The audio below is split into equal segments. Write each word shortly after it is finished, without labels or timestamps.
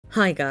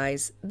Hi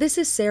guys, this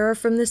is Sarah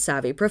from The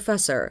Savvy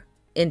Professor.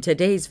 In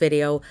today's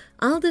video,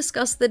 I'll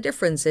discuss the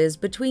differences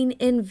between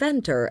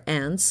Inventor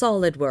and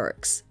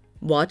SolidWorks.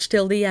 Watch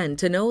till the end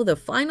to know the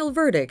final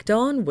verdict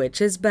on which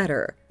is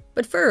better.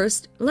 But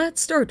first, let's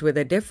start with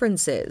the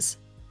differences.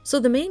 So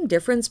the main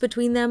difference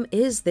between them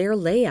is their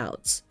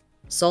layouts.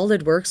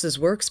 SolidWorks'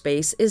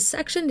 workspace is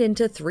sectioned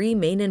into three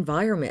main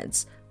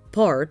environments: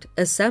 part,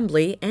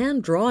 assembly,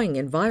 and drawing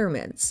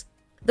environments.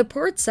 The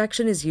parts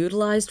section is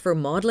utilized for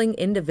modeling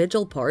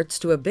individual parts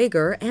to a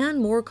bigger and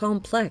more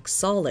complex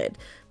solid.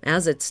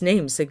 As its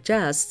name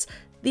suggests,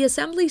 the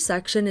assembly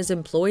section is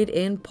employed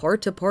in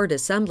part-to-part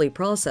assembly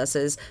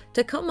processes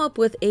to come up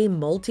with a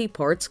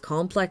multi-parts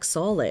complex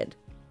solid.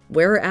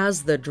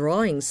 Whereas the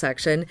drawing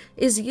section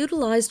is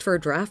utilized for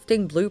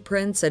drafting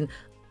blueprints and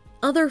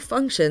other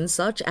functions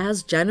such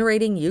as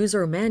generating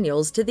user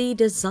manuals to the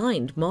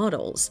designed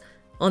models.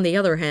 On the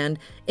other hand,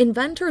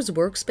 Inventor's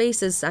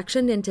workspace is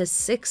sectioned into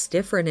 6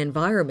 different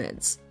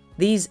environments.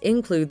 These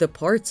include the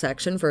part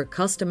section for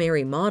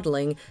customary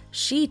modeling,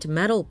 sheet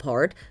metal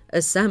part,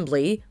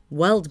 assembly,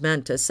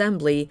 weldment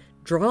assembly,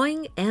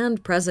 drawing,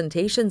 and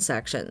presentation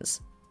sections.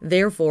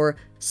 Therefore,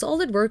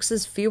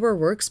 SolidWorks' fewer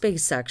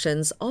workspace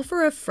sections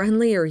offer a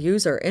friendlier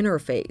user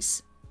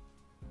interface.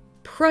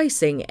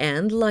 Pricing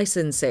and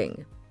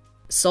licensing.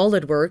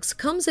 SolidWorks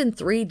comes in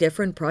 3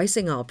 different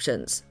pricing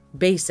options: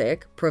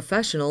 Basic,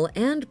 Professional,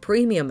 and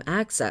Premium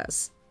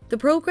Access. The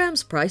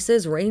program's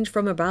prices range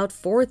from about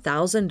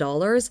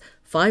 $4,000,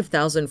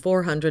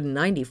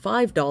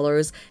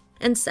 $5,495,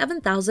 and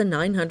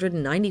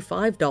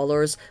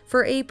 $7,995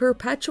 for a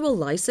perpetual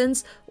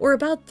license, or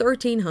about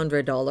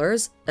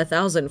 $1,300,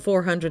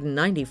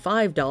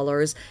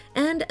 $1,495,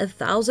 and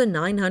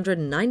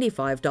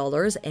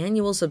 $1,995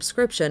 annual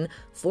subscription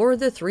for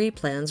the 3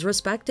 plans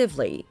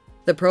respectively.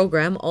 The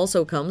program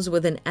also comes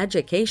with an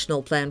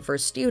educational plan for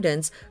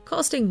students,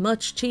 costing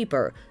much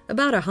cheaper,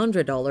 about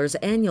 $100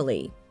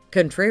 annually.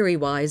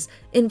 Contrary-wise,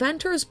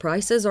 Inventor's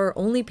prices are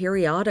only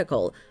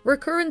periodical,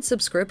 recurrent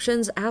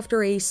subscriptions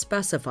after a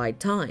specified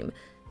time.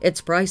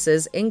 Its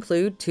prices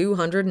include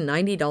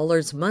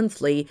 $290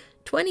 monthly,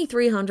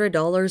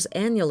 $2,300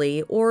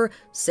 annually, or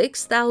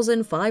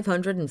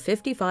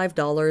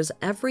 $6,555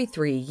 every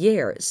 3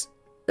 years.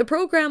 The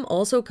program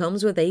also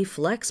comes with a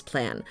Flex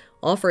plan,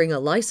 offering a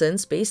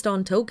license based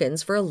on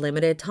tokens for a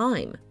limited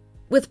time,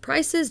 with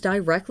prices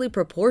directly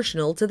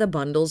proportional to the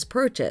bundles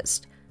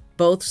purchased.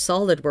 Both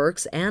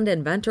SolidWorks and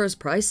Inventor's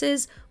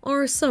prices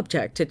are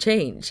subject to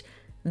change.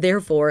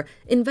 Therefore,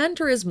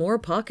 Inventor is more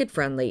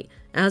pocket-friendly,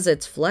 as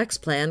its Flex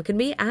plan can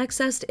be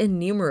accessed in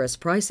numerous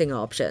pricing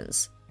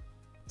options.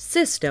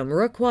 System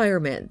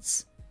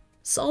requirements.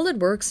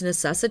 SolidWorks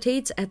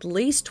necessitates at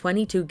least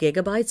 22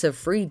 GB of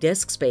free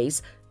disk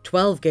space,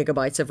 12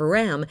 GB of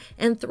RAM,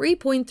 and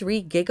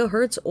 3.3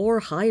 GHz or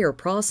higher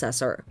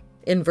processor.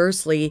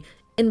 Inversely,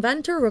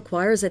 Inventor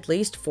requires at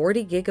least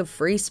 40 GB of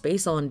free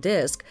space on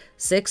disk,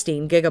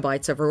 16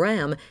 GB of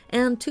RAM,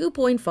 and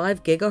 2.5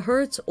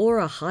 GHz or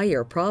a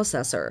higher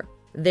processor.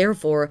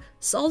 Therefore,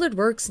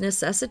 SolidWorks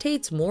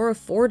necessitates more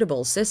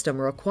affordable system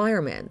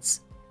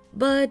requirements.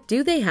 But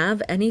do they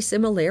have any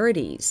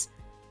similarities?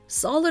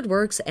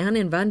 SolidWorks and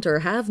Inventor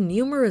have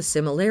numerous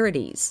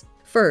similarities.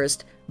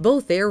 First,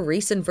 both their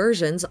recent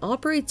versions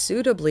operate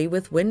suitably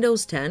with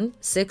Windows 10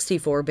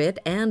 64-bit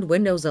and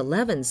Windows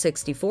 11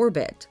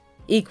 64-bit.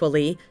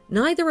 Equally,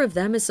 neither of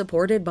them is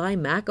supported by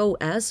Mac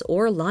OS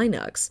or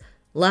Linux.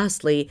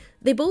 Lastly,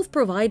 they both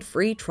provide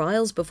free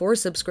trials before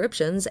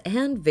subscriptions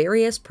and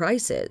various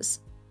prices.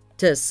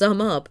 To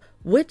sum up,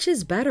 which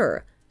is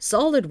better,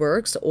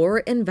 SolidWorks or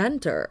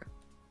Inventor?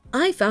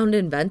 I found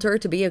Inventor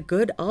to be a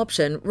good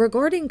option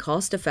regarding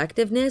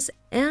cost-effectiveness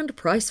and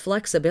price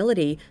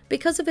flexibility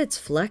because of its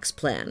Flex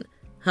plan.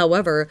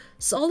 However,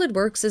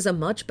 SolidWorks is a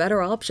much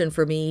better option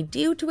for me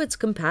due to its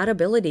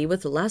compatibility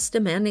with less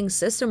demanding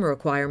system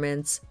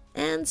requirements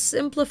and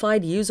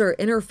simplified user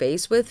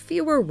interface with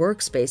fewer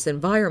workspace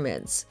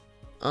environments.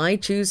 I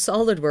choose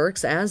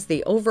SolidWorks as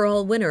the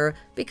overall winner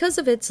because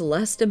of its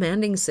less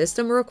demanding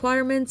system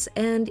requirements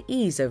and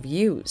ease of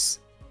use.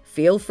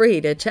 Feel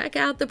free to check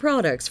out the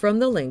products from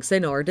the links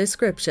in our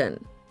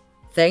description.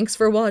 Thanks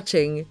for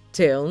watching.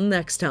 Till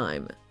next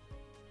time.